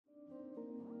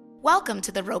Welcome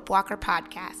to the Rope Walker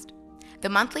Podcast, the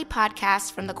monthly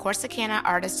podcast from the Corsicana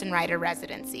Artist and Writer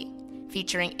Residency,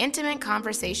 featuring intimate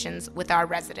conversations with our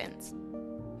residents.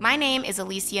 My name is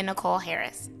Alicia Nicole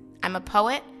Harris. I'm a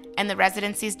poet and the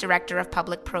residency's Director of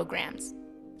Public Programs.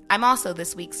 I'm also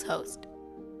this week's host.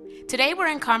 Today we're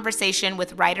in conversation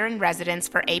with writer in residence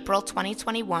for April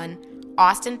 2021,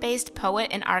 Austin-based poet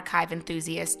and archive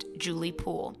enthusiast Julie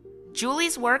Poole.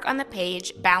 Julie's work on the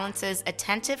page balances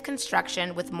attentive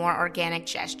construction with more organic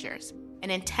gestures. An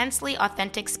intensely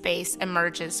authentic space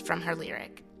emerges from her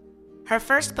lyric. Her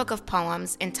first book of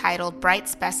poems, entitled Bright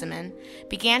Specimen,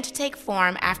 began to take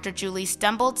form after Julie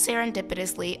stumbled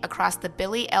serendipitously across the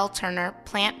Billy L. Turner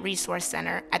Plant Resource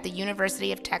Center at the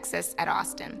University of Texas at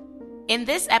Austin. In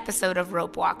this episode of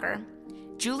Rope Walker,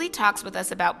 Julie talks with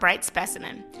us about Bright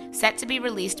Specimen, set to be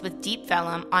released with Deep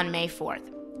Vellum on May 4th.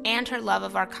 And her love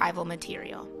of archival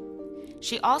material.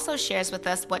 She also shares with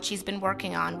us what she's been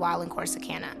working on while in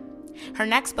Corsicana. Her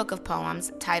next book of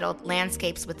poems, titled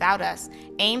Landscapes Without Us,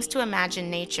 aims to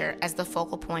imagine nature as the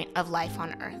focal point of life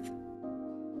on Earth.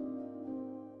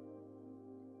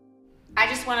 I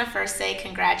just want to first say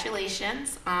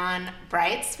congratulations on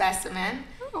Bright Specimen.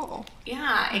 Oh.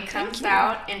 Yeah, it comes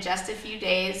out in just a few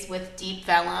days with Deep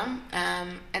Vellum.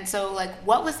 And so,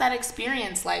 what was that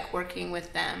experience like working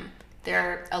with them?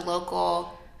 They're a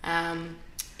local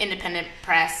independent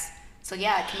press. So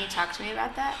yeah, can you talk to me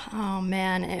about that? Oh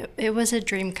man, it was a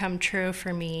dream come true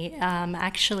for me. A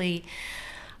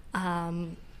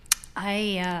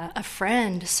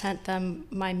friend sent them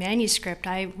my manuscript.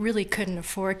 I really couldn't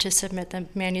afford to submit the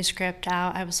manuscript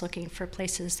out. I was looking for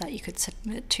places that you could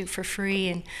submit to for free,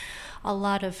 and a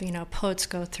lot of poets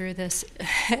go through this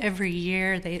every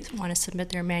year. They want to submit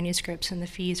their manuscripts, and the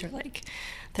fees are like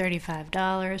 $35,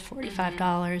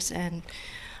 $45, and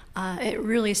it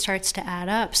really starts to add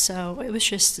up. So it was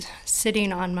just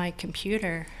sitting on my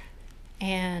computer,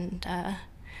 and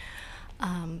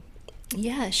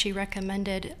she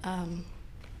recommended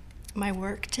my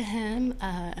work to him.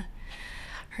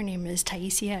 Her name is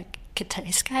Taisia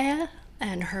Kitayskaya,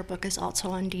 and her book is also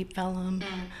on Deep Vellum.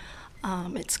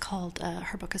 It's called,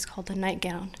 her book is called The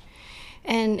Nightgown.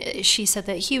 And she said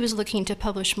that he was looking to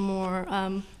publish more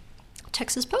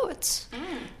Texas poets.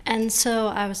 And so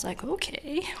I was like,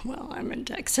 okay, well, I'm in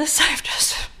Texas. I've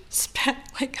just spent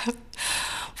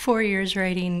 4 years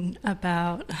writing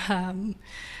about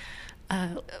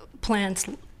plants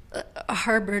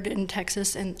harbored in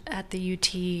Texas and at the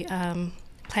UT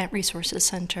Plant Resources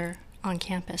Center on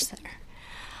campus there.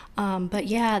 But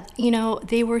yeah,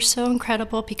 they were so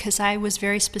incredible because I was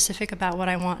very specific about what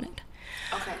I wanted.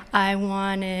 Okay. I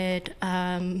wanted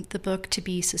the book to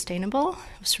be sustainable.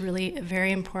 It was really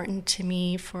very important to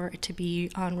me for it to be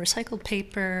on recycled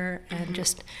paper and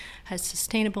just as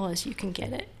sustainable as you can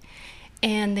get it.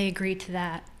 And they agreed to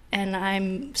that. And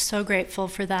I'm so grateful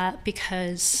for that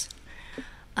because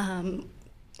a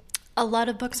lot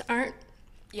of books aren't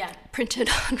printed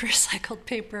on recycled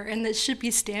paper, and this should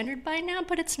be standard by now,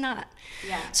 but it's not.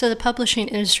 Yeah. So the publishing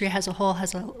industry as a whole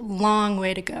has a long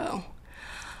way to go.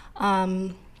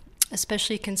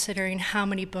 Especially considering how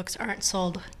many books aren't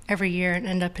sold every year and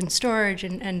end up in storage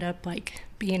and end up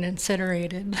being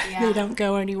incinerated. Yeah. They don't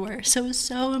go anywhere. So it was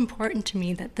so important to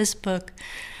me that this book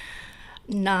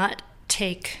not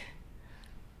take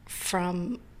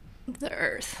from the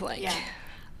earth.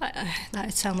 I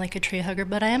sound like a tree hugger,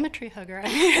 but I am a tree hugger.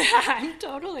 I'm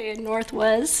totally a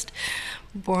Northwest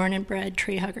born and bred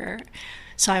tree hugger.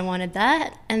 So I wanted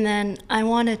that, and then I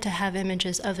wanted to have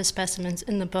images of the specimens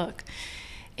in the book.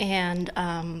 And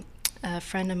a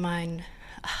friend of mine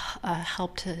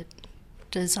helped to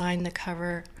design the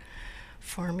cover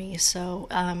for me. So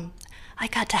I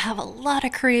got to have a lot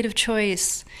of creative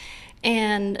choice.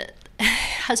 And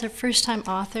as a first-time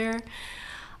author,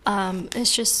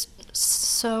 it's just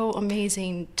so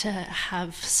amazing to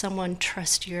have someone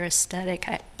trust your aesthetic.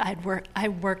 I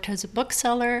worked as a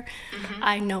bookseller.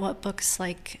 I know what books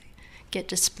get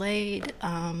displayed,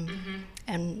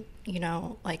 and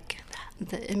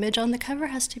the image on the cover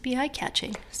has to be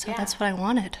eye-catching. So that's what I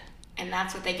wanted. And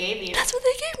that's what they gave you. That's what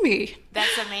they gave me.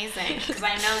 That's amazing, because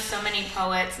I know so many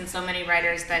poets and so many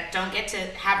writers that don't get to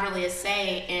have really a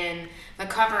say in the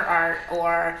cover art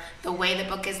or the way the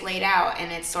book is laid out,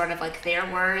 and it's sort of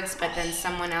their words, but then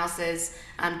someone else's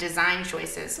design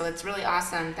choices. So it's really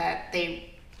awesome that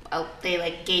they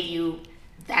gave you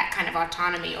that kind of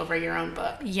autonomy over your own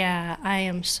book. Yeah, I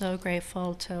am so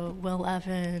grateful to Will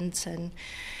Evans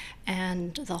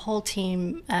and the whole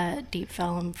team at Deep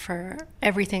Vellum for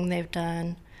everything they've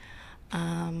done,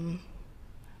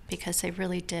 because they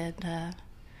really did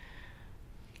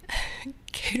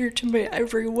cater to my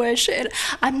every wish. And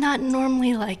I'm not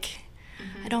normally like,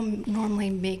 I don't normally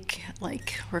make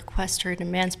like requests or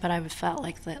demands, but I felt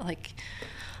like that, like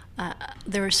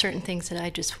there were certain things that I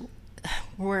just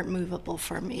weren't movable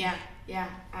for me. Yeah,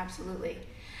 absolutely.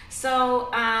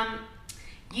 So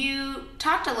you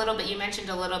talked a little bit, you mentioned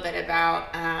a little bit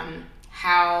about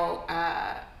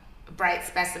how Bright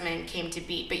Specimen came to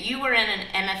be, but you were in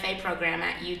an MFA program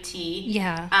at UT.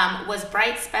 Yeah. Was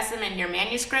Bright Specimen your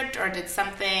manuscript, or did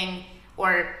something,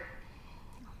 or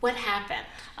what happened?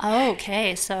 Oh,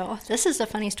 okay, so this is a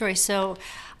funny story. So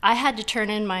I had to turn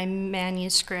in my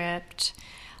manuscript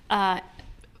at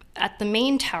the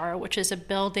main tower, which is a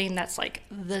building that's like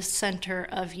the center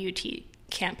of UT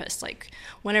campus. Like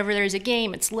whenever there's a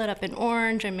game, it's lit up in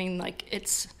orange. I mean, like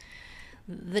it's...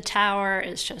 The tower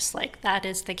is just like, that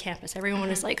is the campus. Everyone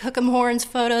is like hook 'em horns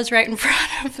photos right in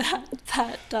front of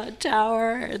that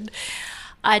tower. And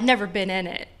I'd never been in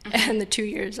it in the 2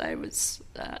 years I was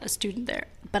a student there.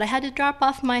 But I had to drop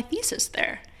off my thesis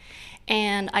there.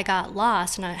 And I got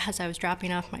lost, and as I was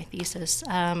dropping off my thesis,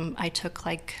 I took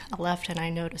like a left, and I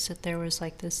noticed that there was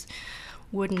like this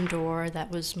wooden door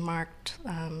that was marked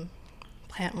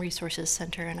Plant Resources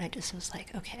Center, and I just was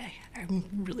like, okay, I'm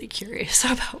really curious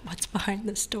about what's behind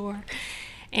this door.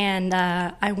 And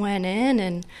I went in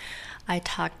and I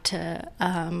talked to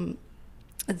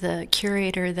the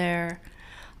curator there,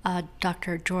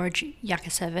 Dr. George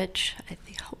Yakasevich. I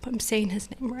hope I'm saying his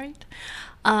name right.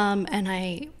 And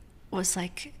I was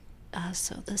like,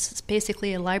 so this is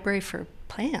basically a library for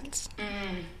plants.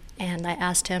 And I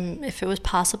asked him if it was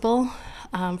possible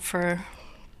for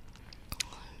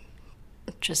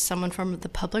just someone from the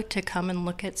public to come and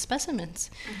look at specimens.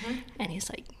 And he's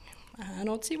like, I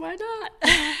don't see why not.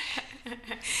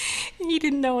 He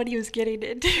didn't know what he was getting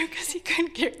into because he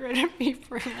couldn't get rid of me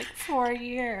for like 4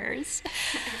 years.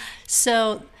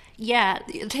 So yeah,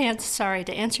 to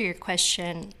answer your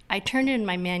question, I turned in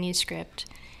my manuscript,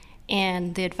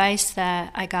 and the advice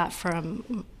that I got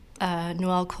from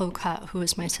Noelle Colcott, who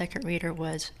was my second reader,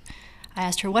 was, I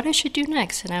asked her what I should do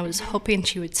next, and I was hoping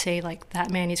she would say, like,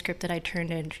 that manuscript that I turned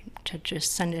in, to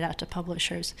just send it out to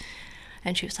publishers.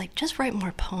 And she was like, just write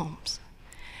more poems.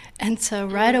 And so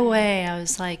right away I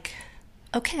was like,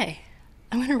 okay,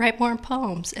 I'm going to write more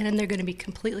poems, and then they're going to be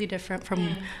completely different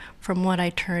from what I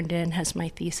turned in as my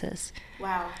thesis.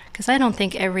 Wow. Because I don't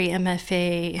think every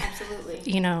MFA, Absolutely.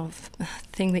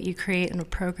 Thing that you create in a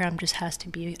program just has to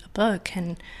be a book.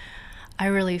 And I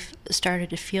really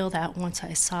started to feel that once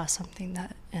I saw something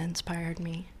that inspired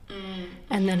me.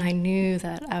 And then I knew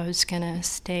that I was going to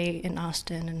stay in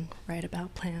Austin and write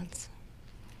about plants.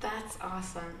 That's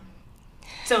awesome.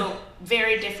 So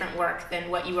very different work than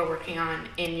what you were working on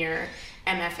in your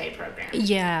MFA program.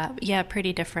 Yeah,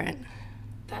 pretty different.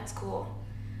 That's cool.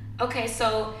 Okay,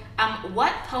 so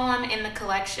what poem in the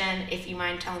collection, if you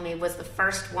mind telling me, was the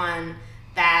first one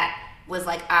that was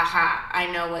like, aha, I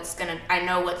know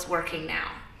what's working now?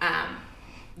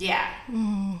 Yeah.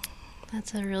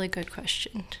 That's a really good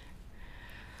question.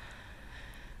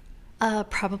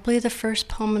 Probably the first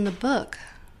poem in the book,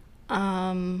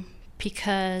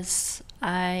 because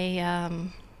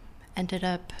I ended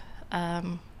up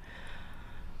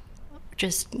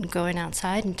just going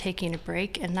outside and taking a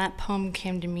break, and that poem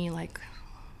came to me like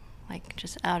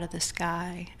just out of the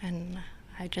sky, and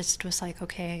I just was like,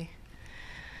 okay.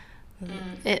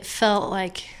 It felt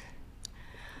like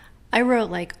I wrote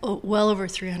like well over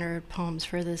 300 poems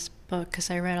for this book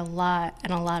because I read a lot,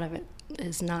 and a lot of it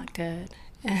is not good.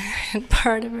 And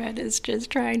part of it is just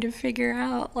trying to figure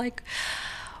out, like,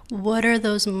 what are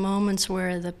those moments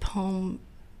where the poem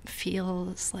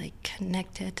feels like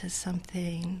connected to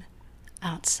something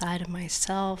outside of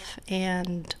myself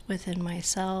and within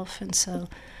myself. And so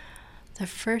the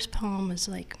first poem was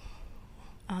like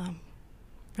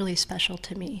really special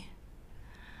to me.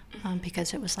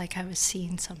 Because it was like I was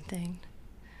seeing something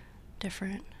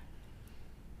different.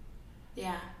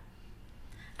 Yeah.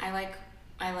 I like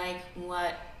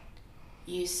what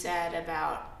you said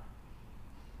about,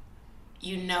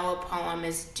 a poem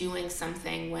is doing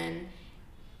something when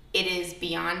it is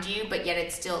beyond you, but yet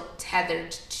it's still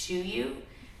tethered to you.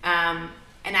 And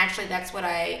actually that's what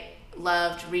I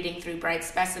loved reading through Bright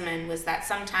Specimen, was that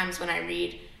sometimes when I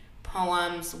read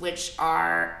poems which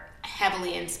are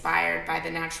heavily inspired by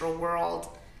the natural world,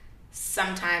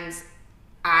 sometimes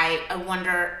I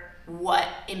wonder what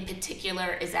in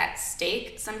particular is at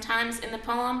stake sometimes in the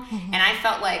poem. And I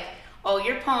felt like,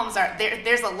 your poems are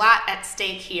there's a lot at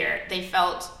stake here. They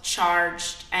felt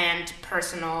charged and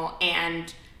personal,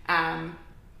 and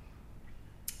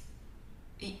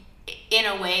in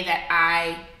a way that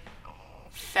I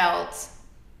felt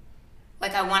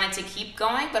like I wanted to keep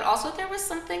going, but also there was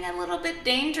something a little bit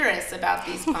dangerous about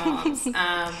these poems.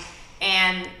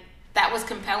 And that was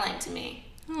compelling to me.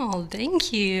 Oh,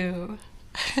 thank you.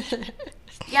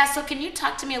 Yeah, so can you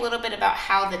talk to me a little bit about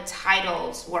how the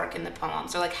titles work in the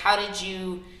poems? Or like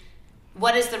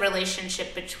what is the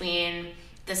relationship between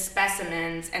the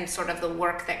specimens and sort of the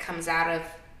work that comes out of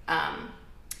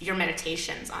your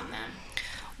meditations on them?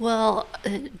 Well,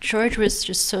 George was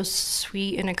just so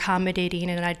sweet and accommodating,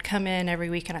 and I'd come in every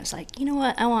week and I was like, you know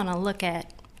what, I want to look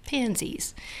at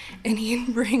pansies. And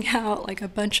he'd bring out like a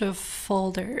bunch of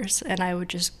folders, and I would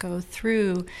just go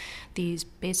through these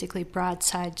basically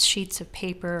broadside sheets of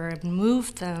paper and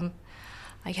move them.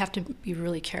 I have to be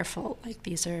really careful. Like,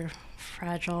 these are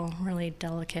fragile, really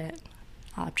delicate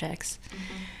objects.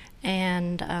 Mm-hmm.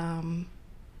 And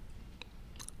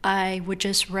I would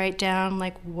just write down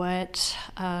like what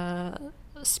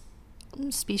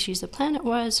species the planet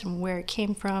was and where it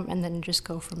came from, and then just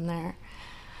go from there.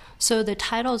 So the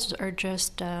titles are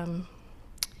just, I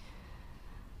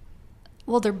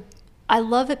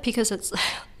love it because it's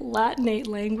Latinate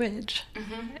language,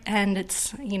 mm-hmm. and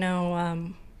it's,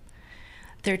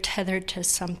 they're tethered to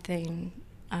something,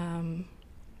 that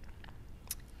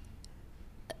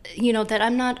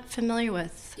I'm not familiar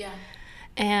with. Yeah.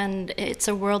 And it's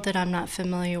a world that I'm not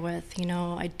familiar with.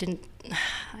 I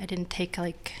didn't take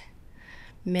like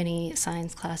many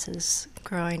science classes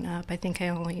growing up. I think I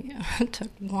only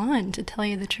took one, to tell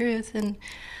you the truth, and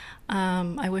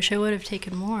I wish I would have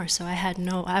taken more. So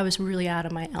I was really out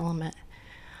of my element.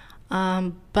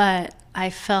 But I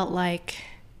felt like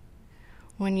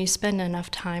when you spend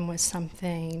enough time with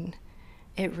something,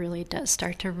 it really does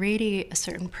start to radiate a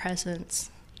certain presence,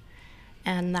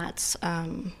 and that's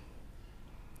what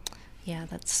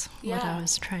I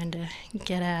was trying to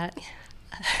get at.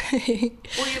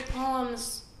 Well, your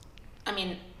poems,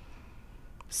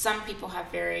 some people have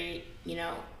very,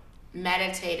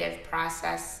 meditative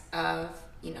process of,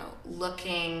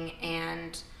 looking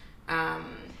and...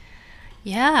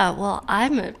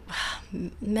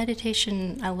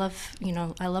 meditation, I love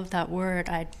that word.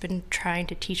 I'd been trying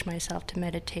to teach myself to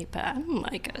meditate, but I'm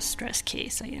like a stress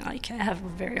case. I have a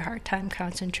very hard time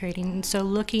concentrating. And so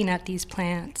looking at these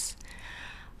plants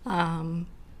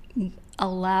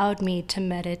allowed me to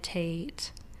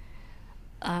meditate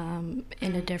in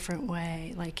a different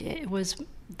way. Like, it was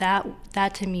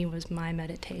that to me was my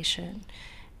meditation,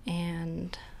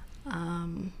 and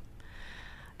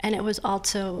it was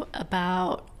also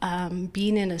about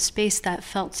being in a space that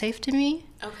felt safe to me.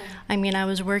 Okay. I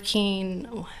was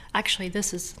working. Actually,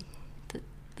 this is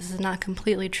not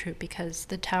completely true, because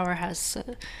the tower has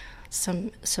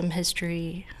some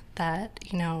history that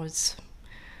is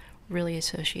really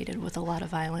associated with a lot of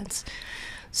violence.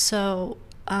 So,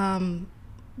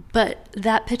 but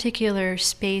that particular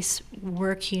space,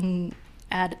 working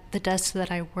at the desk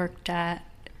that I worked at,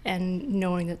 and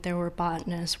knowing that there were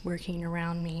botanists working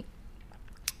around me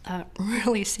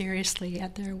really seriously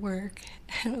at their work,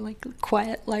 like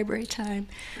quiet library time,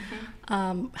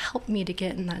 mm-hmm. Helped me to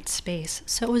get in that space.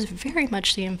 So it was very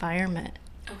much the environment.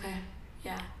 Okay,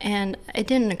 yeah. And it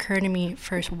didn't occur to me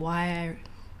first why I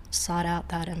sought out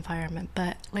that environment,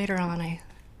 but later on I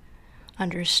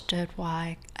understood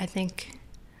why. I think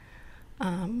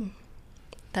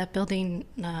that building,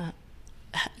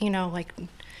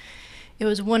 it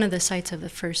was one of the sites of the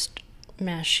first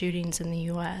mass shootings in the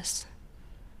U.S.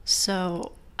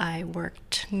 So I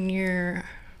worked near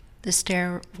the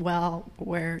stairwell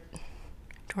where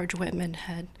George Whitman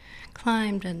had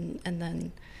climbed and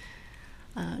then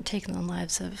taken the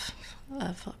lives of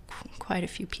quite a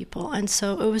few people. And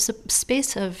so it was a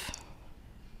space of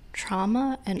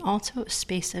trauma and also a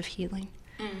space of healing.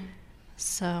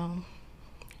 So,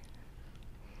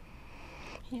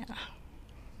 yeah.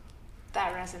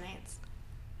 That resonates.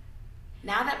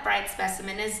 Now that Bright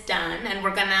Specimen is done, and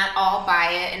we're gonna all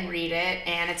buy it and read it,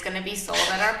 and it's gonna be sold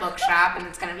at our bookshop, and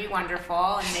it's gonna be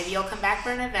wonderful, and maybe you'll come back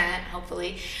for an event,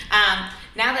 hopefully.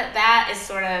 Now that is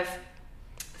sort of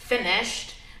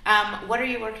finished, what are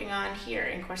you working on here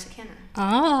in Corsicana?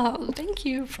 Oh, thank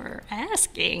you for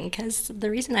asking, because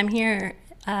the reason I'm here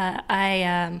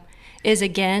is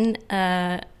again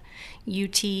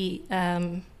UT,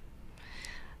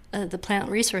 the Plant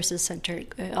Resources Center.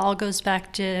 It all goes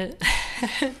back to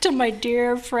to my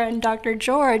dear friend Dr.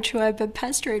 George, who I've been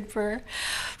pestering for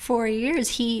 4 years.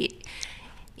 He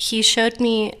showed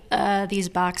me these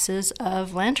boxes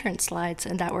of lantern slides,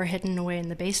 and that were hidden away in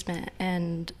the basement.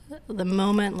 And the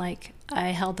moment I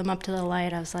held them up to the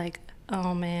light, I was like,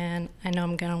 oh man, I know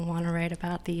I'm gonna want to write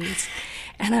about these.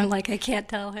 And I'm like, I can't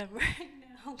tell him right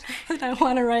now. that I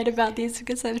want to write about these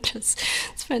because I've just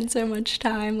spent so much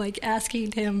time like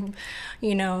asking him,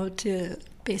 to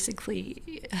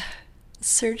basically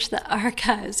search the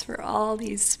archives for all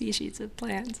these species of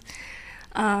plants.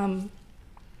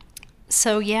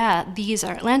 So yeah, these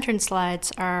lantern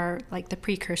slides are like the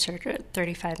precursor to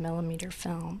 35 millimeter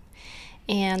film.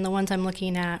 And the ones I'm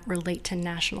looking at relate to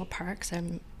national parks.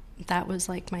 That was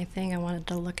like my thing. I wanted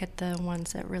to look at the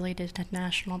ones that related to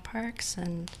national parks.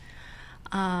 And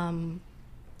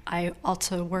I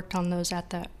also worked on those at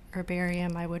the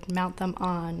herbarium. I would mount them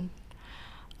on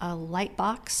a light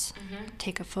box,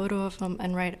 take a photo of them,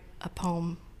 and write a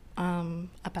poem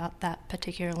about that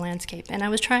particular landscape. And I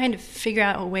was trying to figure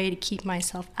out a way to keep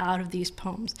myself out of these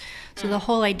poems. So the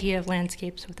whole idea of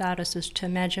Landscapes Without Us is to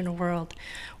imagine a world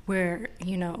where,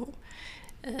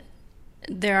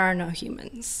 there are no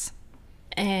humans.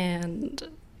 And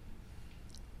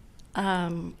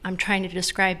I'm trying to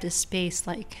describe this space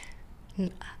like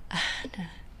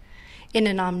in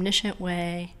an omniscient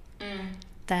way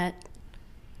that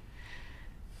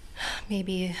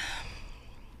maybe,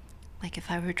 like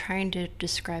if I were trying to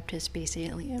describe to a space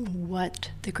alien what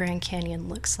the Grand Canyon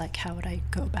looks like, how would I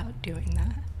go about doing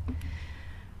that?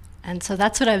 And so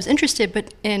that's what I was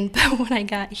interested in. But when I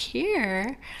got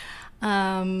here,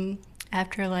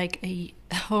 after like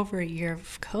over a year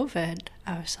of COVID,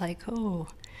 I was like,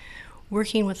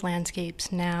 working with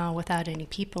landscapes now without any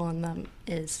people in them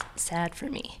is sad for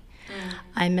me.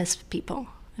 I miss people.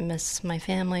 I miss my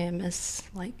family. I miss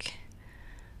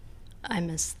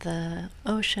the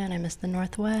ocean, I miss the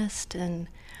Northwest, and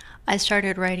I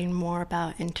started writing more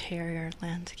about interior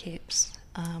landscapes,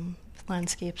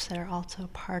 landscapes that are also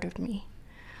part of me.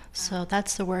 So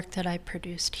that's the work that I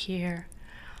produced here.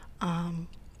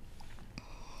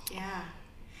 Yeah,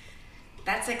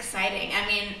 that's exciting. I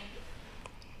mean,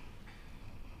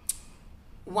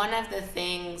 one of the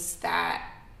things that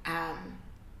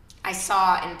I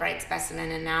saw in Bright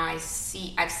Specimen, and now I've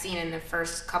seen in the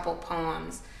first couple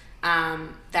poems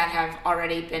that have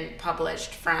already been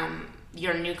published from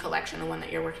your new collection, the one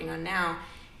that you're working on now,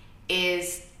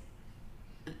 is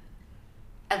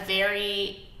a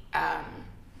very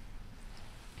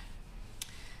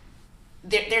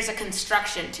there's a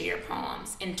construction to your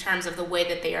poems in terms of the way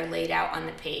that they are laid out on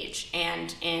the page.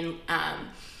 And in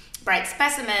Bright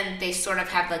Specimen, they sort of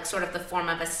have like sort of the form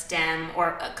of a stem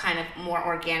or a kind of more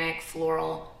organic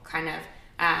floral kind of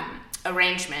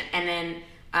arrangement. And then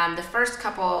the first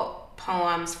couple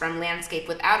poems from Landscape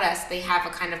Without Us, they have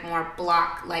a kind of more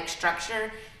block-like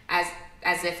structure as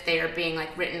if they are being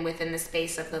like written within the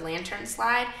space of the lantern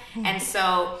slide. Mm-hmm. And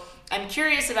so I'm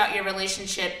curious about your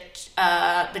relationship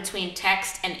between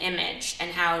text and image,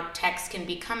 and how text can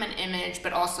become an image,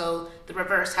 but also the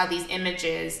reverse, how these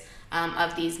images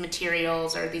of these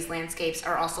materials or these landscapes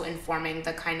are also informing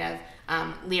the kind of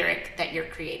lyric that you're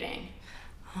creating.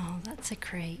 Oh, that's a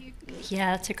great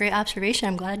observation.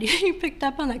 I'm glad you picked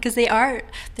up on that, because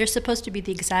they're supposed to be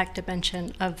the exact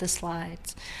dimension of the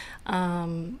slides.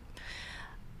 And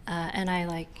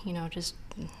I just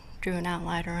drew an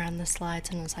outline around the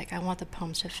slides and was like, I want the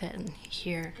poems to fit in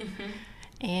here. Mm-hmm.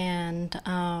 And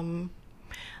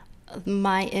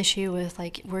my issue with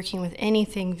like working with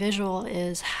anything visual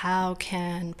is how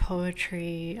can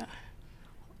poetry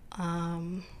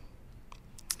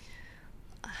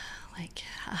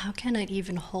how can it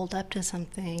even hold up to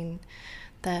something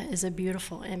that is a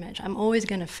beautiful image? I'm always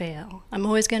going to fail.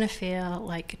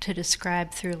 Like to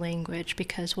describe through language,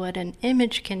 because what an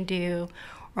image can do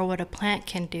or what a plant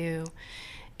can do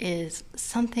is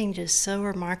something just so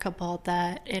remarkable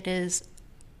that it is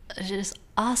just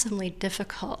awesomely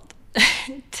difficult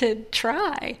to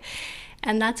try.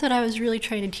 And that's what I was really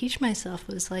trying to teach myself,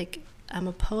 was like, I'm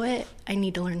a poet, I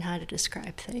need to learn how to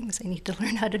describe things. I need to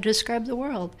learn how to describe the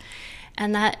world.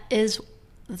 And that is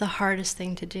the hardest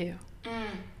thing to do. Mm.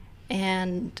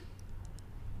 And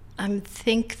I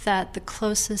think that the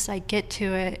closest I get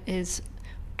to it is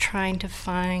trying to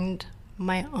find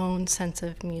my own sense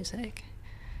of music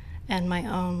and my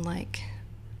own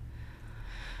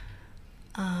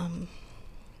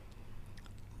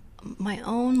my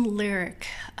own lyric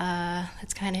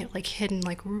that's kind of like hidden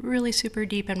like really super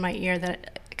deep in my ear,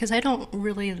 that because I don't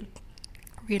really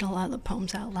read a lot of the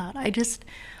poems out loud. I just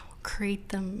create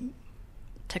them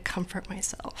to comfort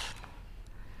myself.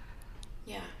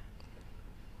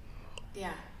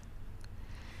 Yeah.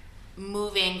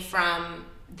 Moving from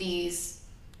these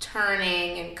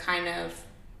turning and kind of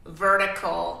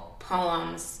vertical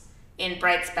poems in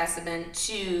Bright Specimen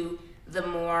to the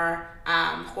more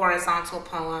horizontal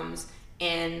poems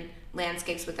in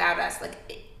Landscapes Without Us.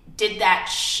 Like, did that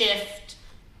shift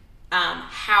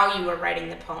how you were writing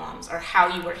the poems or how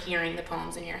you were hearing the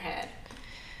poems in your head.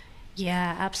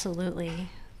 Yeah, absolutely.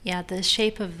 Yeah, the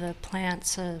shape of the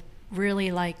plants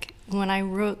really, like when I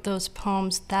wrote those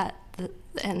poems,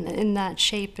 and in that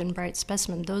shape in Bright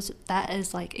Specimen, that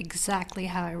is like exactly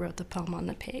how I wrote the poem on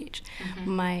the page.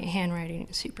 Mm-hmm. My handwriting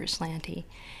is super slanty,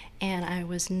 and I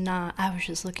was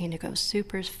just looking to go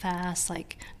super fast,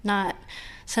 like not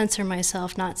censor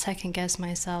myself, not second guess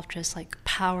myself, just like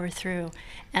power through.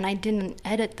 And I didn't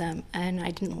edit them, and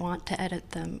I didn't want to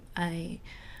edit them. I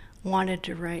wanted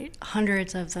to write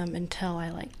hundreds of them until I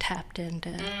like tapped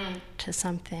into to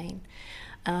something.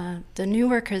 The new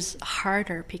work is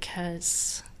harder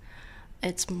because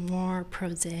it's more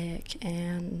prosaic,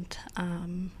 and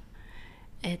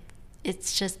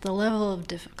it's just the level of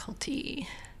difficulty.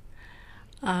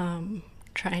 Trying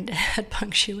to add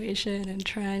punctuation and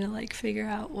trying to like figure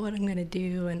out what I'm going to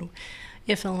do and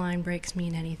if a line breaks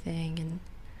mean anything. And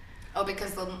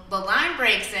because the line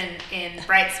breaks in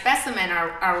Bright Specimen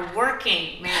are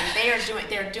working, man.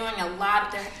 They're doing a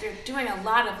lot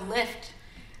of lift.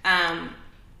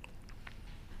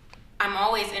 I'm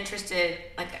always interested,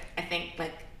 like I think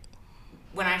like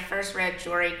when I first read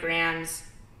Jory Graham's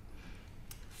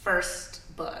first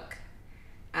book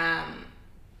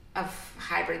of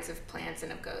Hybrids of Plants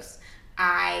and of Ghosts,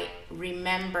 I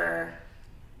remember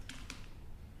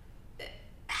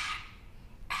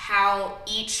how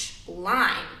each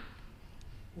line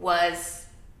was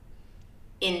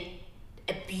in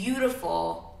a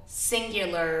beautiful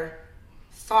singular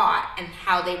thought and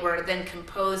how they were then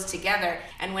composed together.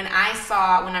 And when I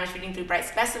was reading through Bright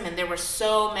Specimen, there were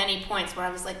so many points where I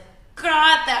was like,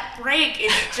 God, that break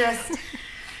is just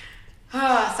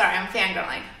sorry, I'm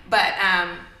fangirling. But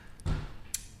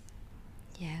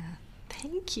yeah,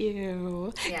 thank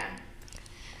you. Yeah.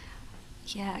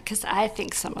 Yeah, because I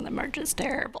think some of them are just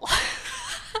terrible.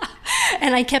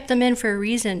 And I kept them in for a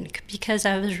reason, because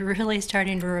I was really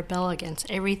starting to rebel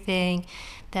against everything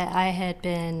that I had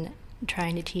been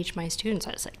trying to teach my students.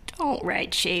 I was like, don't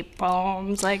write shape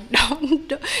poems. Like,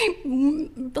 don't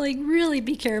like, really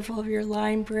be careful of your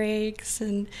line breaks.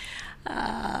 And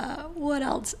what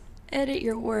else? Edit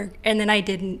your work. And then I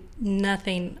did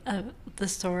nothing of the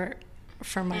sort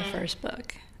for my first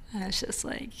book. I was just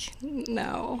like,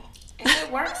 no. If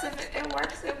it works,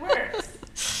 it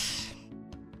works.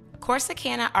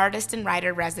 Corsicana Artist and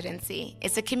Writer Residency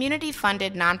is a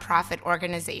community-funded nonprofit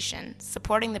organization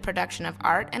supporting the production of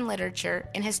art and literature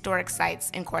in historic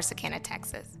sites in Corsicana,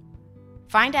 Texas.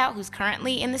 Find out who's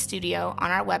currently in the studio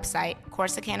on our website,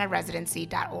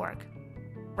 CorsicanaResidency.org.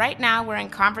 Right now, we're in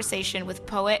conversation with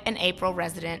poet and April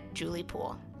resident Julie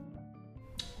Poole.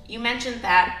 You mentioned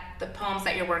that the poems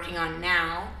that you're working on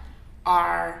now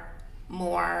are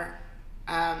more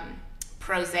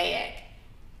prosaic,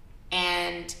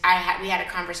 and we had a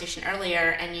conversation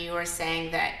earlier, and you were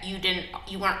saying that you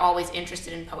weren't always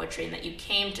interested in poetry, and that you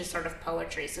came to sort of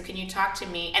poetry. So can you talk to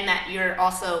me, and that you're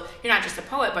not just a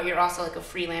poet, but you're also like a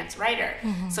freelance writer.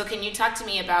 Mm-hmm. So can you talk to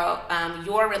me about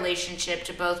your relationship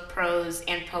to both prose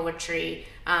and poetry,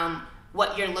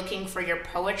 what you're looking for your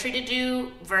poetry to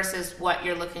do versus what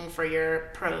you're looking for your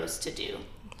prose to do?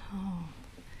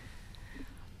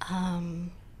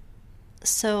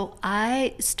 So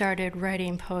I started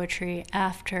writing poetry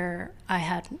after I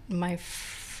had my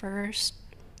first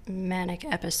manic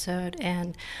episode,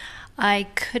 and I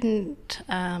couldn't,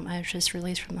 I was just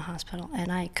released from the hospital,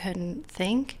 and I couldn't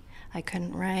think, I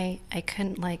couldn't write, I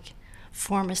couldn't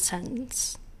form a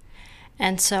sentence.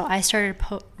 And so I started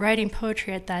writing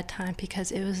poetry at that time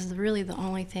because it was really the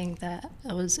only thing that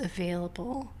was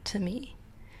available to me.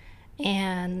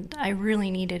 And I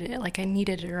really needed it, I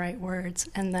needed to write words.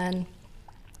 And then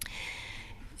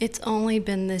it's only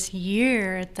been this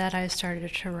year that I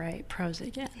started to write prose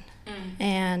again.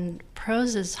 And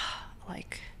prose is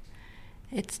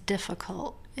it's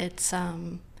difficult. It's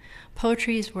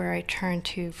poetry is where I turn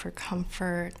to for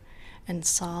comfort and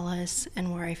solace,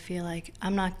 and where I feel like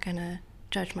I'm not going to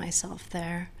judge myself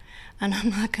there, and I'm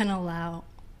not going to allow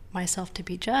myself to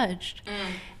be judged.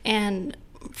 And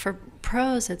for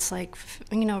prose, it's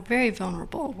very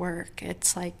vulnerable work.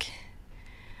 It's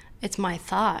it's my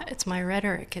thought, it's my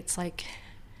rhetoric. It's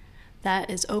that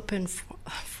is open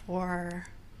for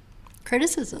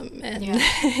criticism, and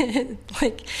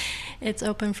it's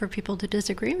open for people to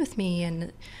disagree with me.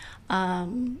 And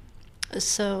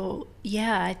so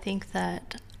yeah, I think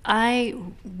that I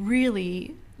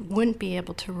really wouldn't be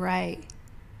able to write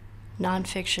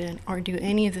nonfiction or do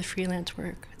any of the freelance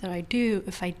work that I do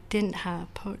if I didn't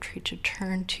have poetry to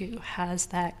turn to, has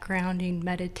that grounding,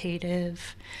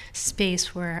 meditative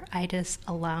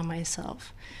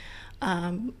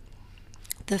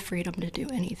the the freedom to do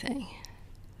anything.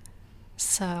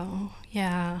 So,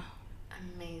 yeah.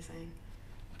 Amazing.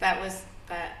 That moved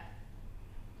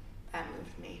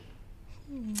me.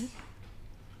 Mm-hmm.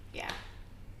 Yeah.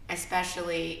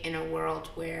 Especially in a world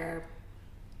where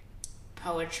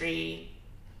poetry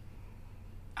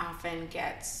often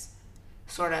gets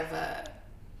sort of the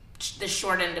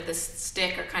short end of the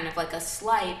stick, or kind of like a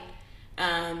slight,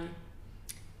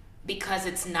 because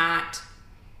it's not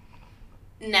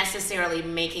necessarily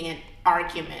making an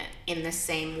argument in the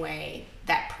same way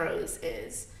that prose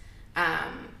is.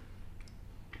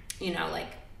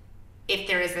 Like, if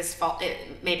there is this fault,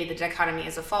 maybe the dichotomy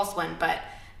is a false one, but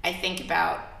I think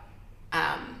about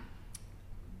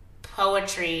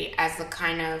poetry as the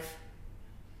kind of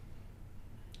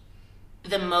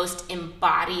the most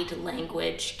embodied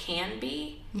language can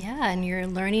be. Yeah, and you're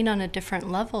learning on a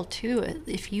different level too.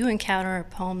 If you encounter a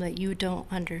poem that you don't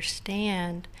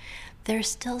understand, there's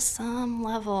still some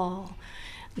level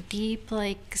deep,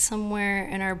 like somewhere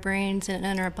in our brains and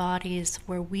in our bodies,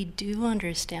 where we do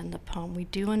understand the poem, we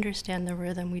do understand the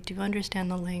rhythm, we do understand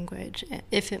the language,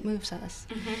 if it moves us.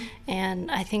 Mm-hmm.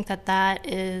 And I think that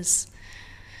is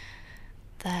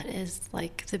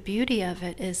like the beauty of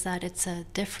it, is that it's a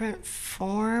different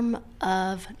form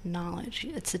of knowledge.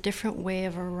 It's a different way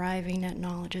of arriving at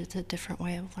knowledge. It's a different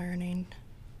way of learning.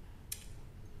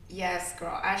 Yes,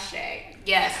 girl, ashe.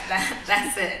 Yes,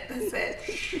 that's it.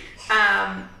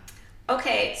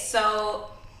 Okay, so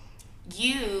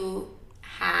you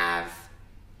have,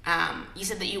 you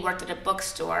said that you worked at a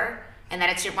bookstore and that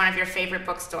it's one of your favorite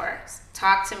bookstores.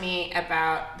 Talk to me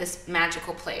about this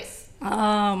magical place.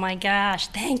 Oh my gosh,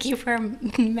 thank you for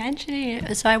mentioning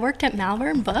it. So I worked at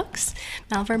Malvern Books.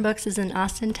 Malvern Books is in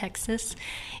Austin, Texas,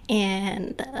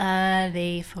 and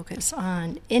they focus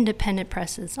on independent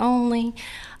presses only,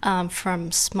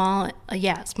 from small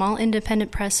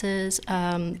independent presses.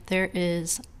 There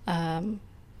is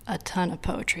a ton of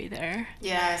poetry there.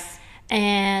 Yes.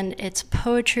 And it's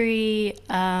poetry,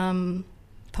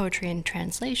 poetry and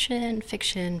translation,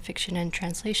 fiction and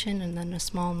translation, and then a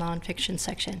small nonfiction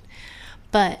section.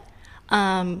 But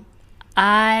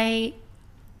I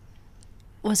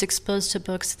was exposed to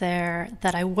books there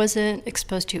that I wasn't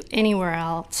exposed to anywhere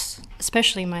else,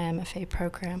 especially my MFA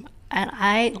program. And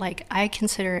I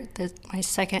consider it my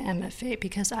second MFA,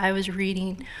 because I was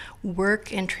reading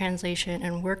work in translation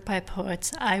and work by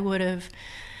poets I would have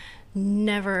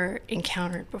never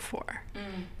encountered before.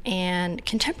 And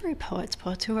contemporary poets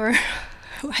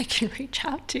who I can reach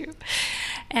out to,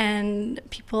 and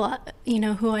people,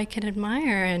 who I can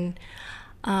admire. And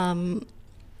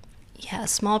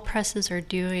small presses are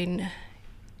doing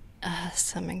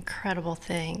some incredible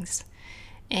things.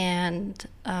 And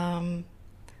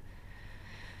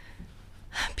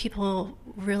people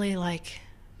really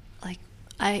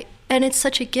and it's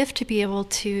such a gift to be able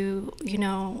to,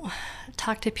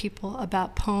 talk to people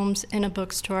about poems in a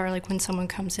bookstore. Like when someone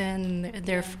comes in and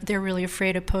they're really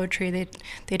afraid of poetry,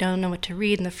 they don't know what to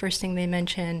read, and the first thing they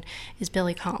mention is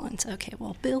Billy Collins. Okay,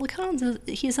 well, Billy Collins,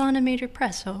 he's on a major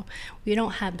press, so we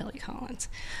don't have Billy Collins.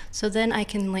 So then I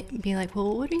can be like,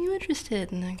 well, what are you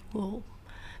interested in? Like, well,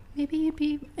 maybe you'd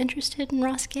be interested in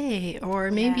Ross Gay,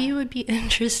 or maybe you would be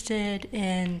interested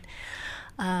in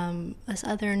this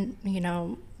other,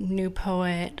 new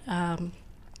poet,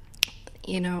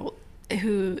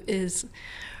 who is,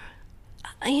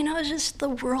 just the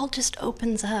world just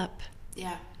opens up.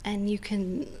 Yeah. And you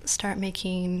can start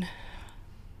making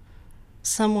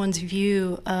someone's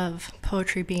view of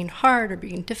poetry being hard or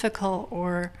being difficult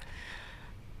or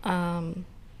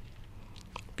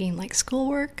being like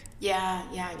schoolwork. Yeah.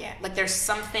 Like there's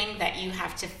something that you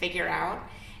have to figure out,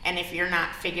 and if you're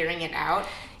not figuring it out,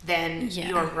 then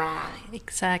you're wrong.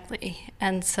 Exactly.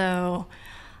 And so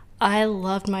I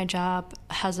loved my job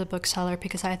as a bookseller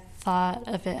because I thought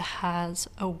of it as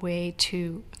a way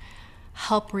to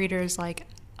help readers like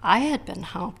I had been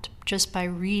helped just by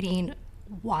reading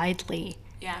widely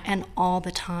and all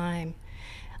the time.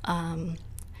 And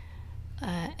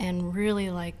really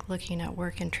like looking at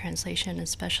work in translation,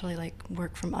 especially like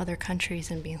work from other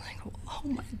countries, and being like, oh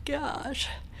my gosh,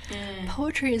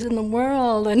 poetry is in the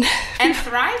world and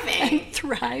thriving.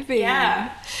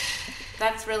 Yeah,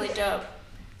 that's really dope.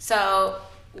 So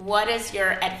what is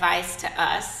your advice to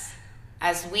us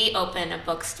as we open a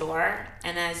bookstore,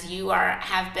 and as you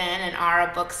have been and are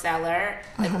a bookseller?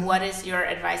 Like, what is your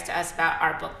advice to us about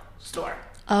our bookstore?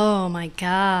 Oh my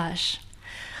gosh.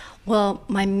 Well,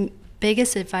 my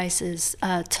biggest advice is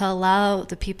to allow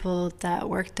the people that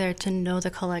work there to know the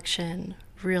collection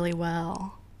really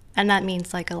well. And that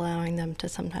means like allowing them to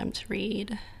sometimes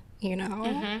read,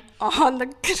 on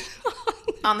the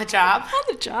On the job? On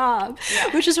the job,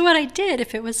 yeah. Which is what I did.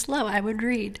 If it was slow, I would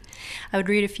read. I would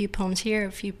read a few poems here,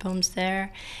 a few poems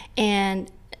there.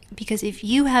 And because if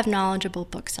you have knowledgeable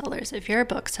booksellers, if your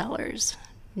booksellers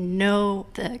know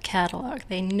the catalog,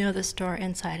 they know the store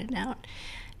inside and out,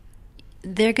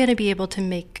 they're going to be able to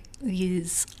make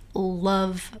these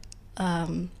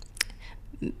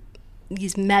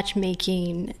these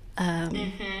matchmaking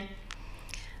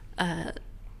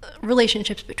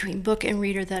relationships between book and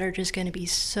reader that are just going to be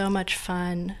so much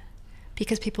fun,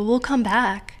 because people will come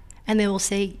back and they will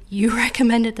say, you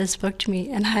recommended this book to me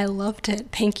and I loved it.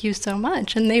 Thank you so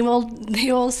much. And they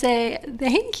will say,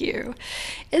 thank you.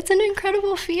 It's an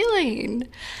incredible feeling.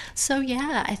 So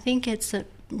yeah, I think it's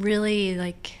really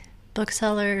like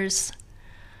booksellers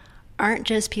aren't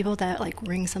just people that like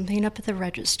ring something up at the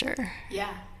register.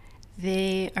 Yeah.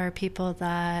 They are people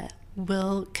that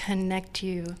will connect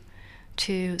you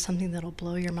to something that'll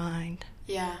blow your mind.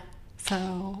 Yeah.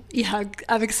 So, yeah,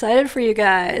 I'm excited for you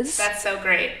guys. That's so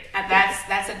great.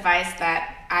 That's advice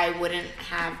that I wouldn't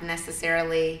have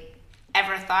necessarily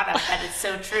ever thought of, but it's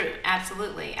so true.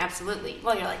 Absolutely, absolutely.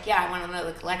 Well, you're like, yeah, I want to know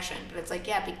the collection, but it's like,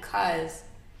 yeah, because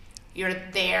you're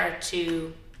there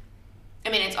to, I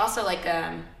mean, it's also like,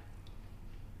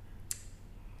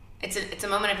 it's a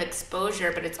moment of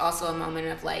exposure, but it's also a moment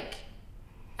of like,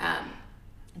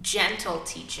 gentle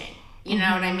teaching. You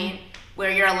know what I mean? Where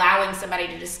you're allowing somebody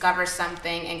to discover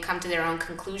something and come to their own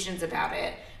conclusions about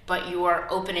it, but you're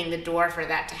opening the door for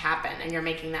that to happen and you're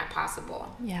making that possible.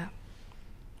 Yeah.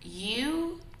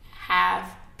 You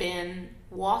have been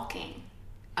walking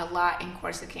a lot in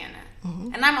Corsicana.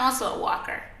 Mm-hmm. And I'm also a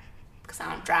walker because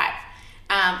I don't drive.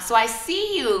 So I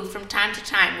see you from time to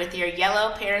time with your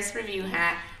yellow Paris Review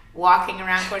hat walking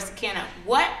around Corsicana.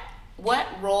 What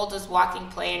role does walking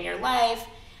play in your life?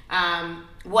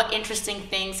 What interesting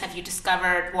things have you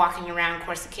discovered walking around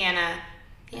Corsicana?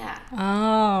 Yeah.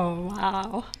 Oh,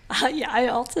 wow. Yeah, I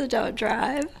also don't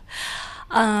drive.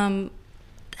 I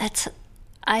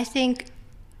think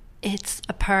it's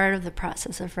a part of the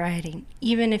process of writing.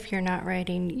 Even if you're not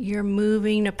writing, you're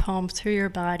moving a poem through your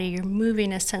body, you're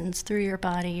moving a sentence through your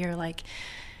body.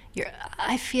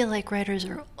 I feel like writers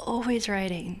are always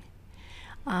writing.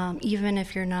 Even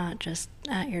if you're not just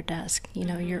at your desk,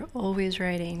 you're always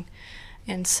writing.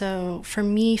 And so for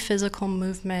me, physical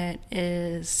movement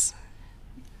is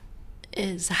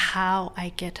how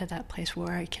I get to that place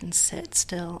where I can sit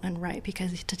still and write,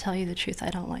 because to tell you the truth, I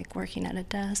don't like working at a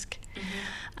desk.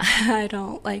 Mm-hmm. I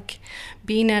don't like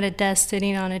being at a desk,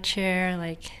 sitting on a chair,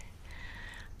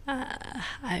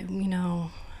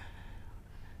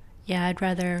 I'd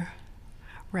rather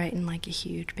write in like a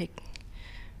huge, big,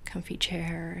 comfy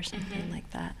chair or something like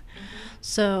that. Mm-hmm.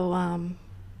 So,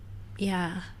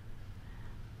 yeah.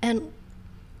 And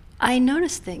I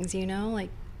notice things,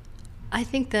 I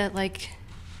think that,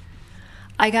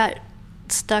 I got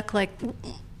stuck,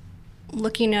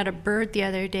 looking at a bird the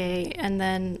other day, and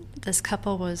then this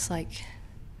couple was like,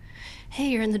 hey,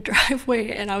 you're in the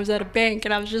driveway, and I was at a bank,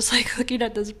 and I was just, looking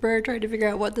at this bird, trying to figure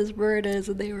out what this bird is,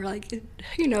 and they were,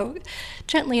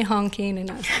 gently honking, and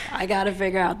I was like, I gotta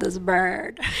figure out this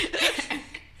bird.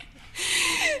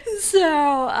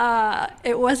 So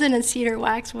it wasn't a cedar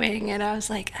waxwing, and I was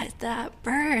like, that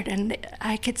bird, and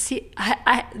I could see,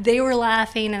 they were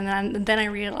laughing, and then I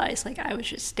realized, I was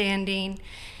just standing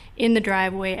in the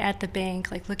driveway at the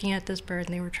bank, looking at this bird,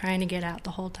 and they were trying to get out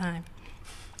the whole time.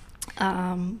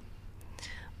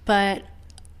 But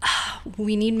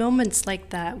we need moments like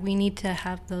that. We need to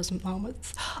have those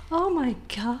moments. Oh my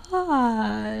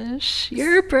gosh,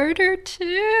 you're a birder too.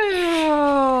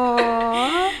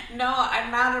 No,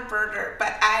 I'm not a birder,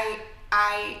 but I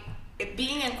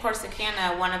being in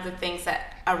Corsicana, one of the things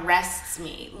that arrests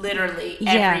me literally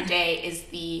every day is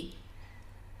the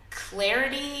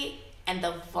clarity and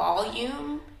the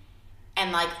volume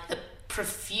and the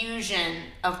profusion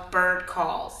of bird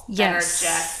calls that are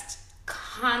just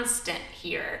constant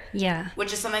here. Yeah.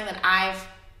 Which is something that I've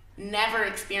never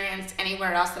experienced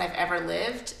anywhere else that I've ever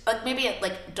lived. Maybe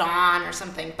at dawn or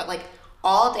something, but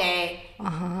all day,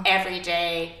 every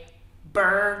day,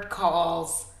 bird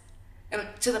calls. And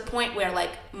to the point where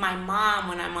my mom,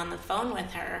 when I'm on the phone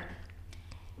with her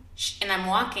and I'm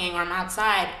walking or I'm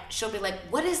outside, she'll be like,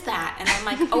 what is that? And I'm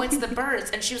like, oh, it's the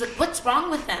birds. And she was like, what's wrong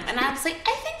with them? And I was like,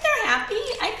 I think they're happy.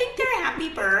 I think they're happy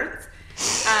birds.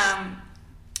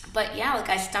 But yeah,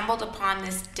 I stumbled upon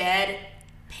this dead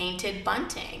painted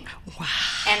bunting. Wow.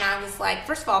 And I was like,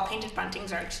 first of all, painted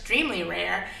buntings are extremely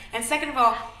rare. And second of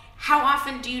all, how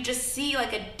often do you just see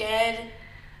a dead,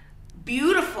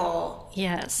 beautiful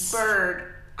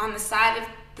bird on the side of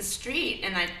the street?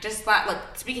 And I just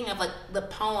thought, speaking of the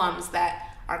poems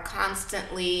that are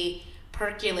constantly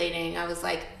percolating. I was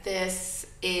like, this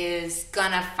is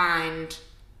gonna find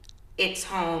its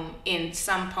home in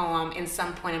some poem in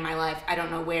some point in my life. I don't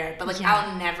know where, but like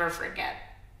I'll never forget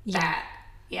that.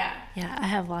 Yeah. Yeah, I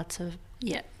have lots of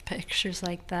pictures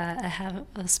like that. I have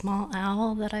a small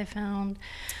owl that I found,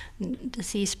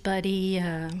 deceased buddy,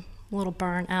 little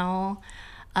barn owl,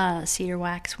 cedar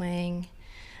waxwing.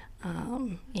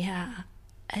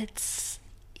 Birds,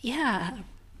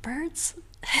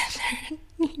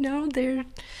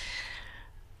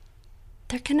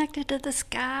 they're connected to the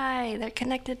sky. They're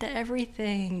connected to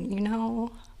everything,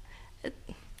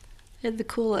 They're the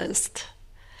coolest.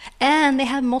 And they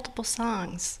have multiple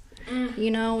songs.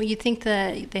 You think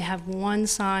that they have one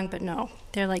song, but no,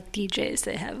 they're like DJs.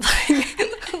 They have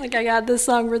like I got this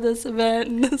song for this event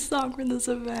and this song for this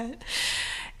event.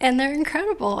 And they're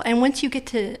incredible. And once you get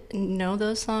to know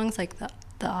those songs, like the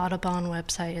Audubon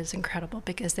website is incredible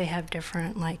because they have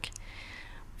different, like,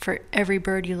 for every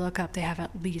bird you look up, they have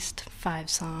at least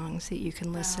 5 songs that you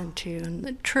can listen to, and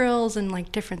the trills and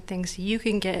like different things you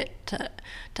can get to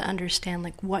understand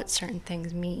like what certain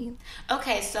things mean.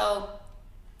 Okay, so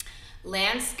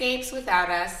Landscapes Without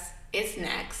Us is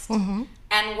next. Mm-hmm.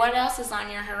 And what else is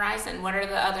on your horizon? What are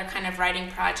the other kind of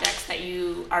writing projects that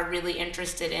you are really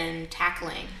interested in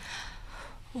tackling?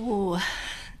 Ooh,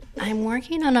 I'm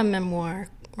working on a memoir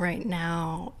right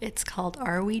now. It's called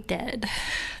Are We Dead?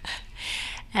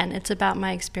 And it's about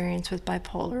my experience with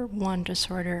bipolar 1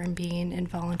 disorder and being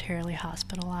involuntarily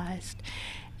hospitalized.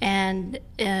 And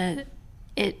it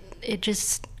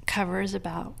just covers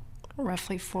about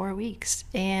roughly 4 weeks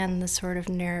and the sort of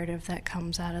narrative that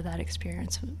comes out of that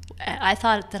experience. I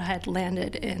thought that I had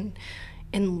landed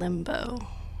in limbo.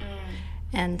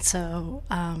 And so,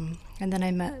 and then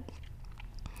I met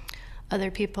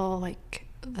other people like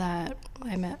that.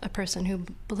 I met a person who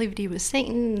believed he was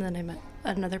Satan, and then I met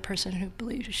another person who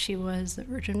believed she was the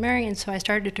Virgin Mary, and so I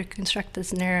started to construct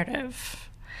this narrative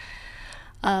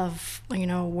of,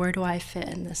 where do I fit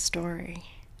in this story?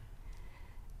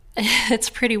 It's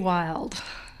pretty wild.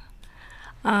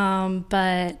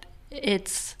 But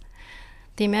the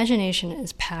imagination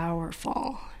is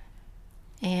powerful.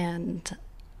 And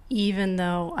even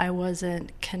though I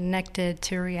wasn't connected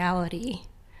to reality,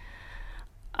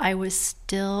 I was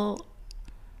still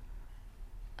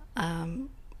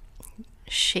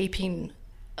shaping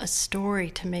a story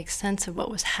to make sense of what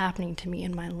was happening to me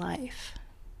in my life.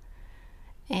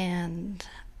 And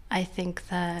I think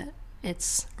that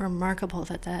it's remarkable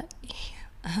that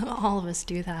all of us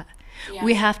do that. Yeah.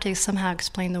 We have to somehow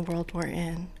explain the world we're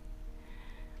in,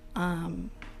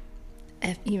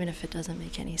 even if it doesn't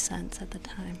make any sense at the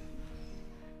time.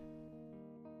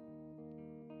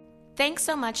 Thanks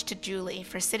so much to Julie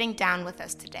for sitting down with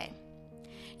us today.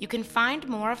 You can find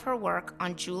more of her work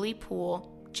on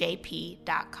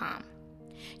juliepooljp.com.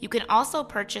 You can also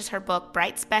purchase her book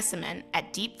Bright Specimen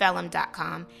at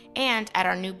deepvellum.com and at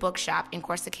our new bookshop in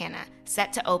Corsicana,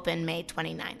 set to open May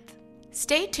 29th.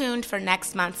 Stay tuned for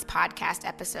next month's podcast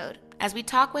episode as we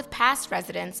talk with past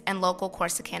residents and local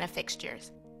Corsicana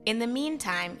fixtures. In the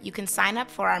meantime, you can sign up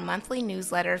for our monthly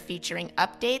newsletter featuring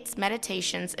updates,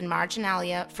 meditations, and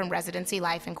marginalia from residency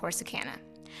life in Corsicana.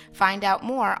 Find out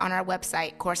more on our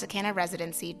website,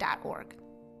 corsicanaresidency.org.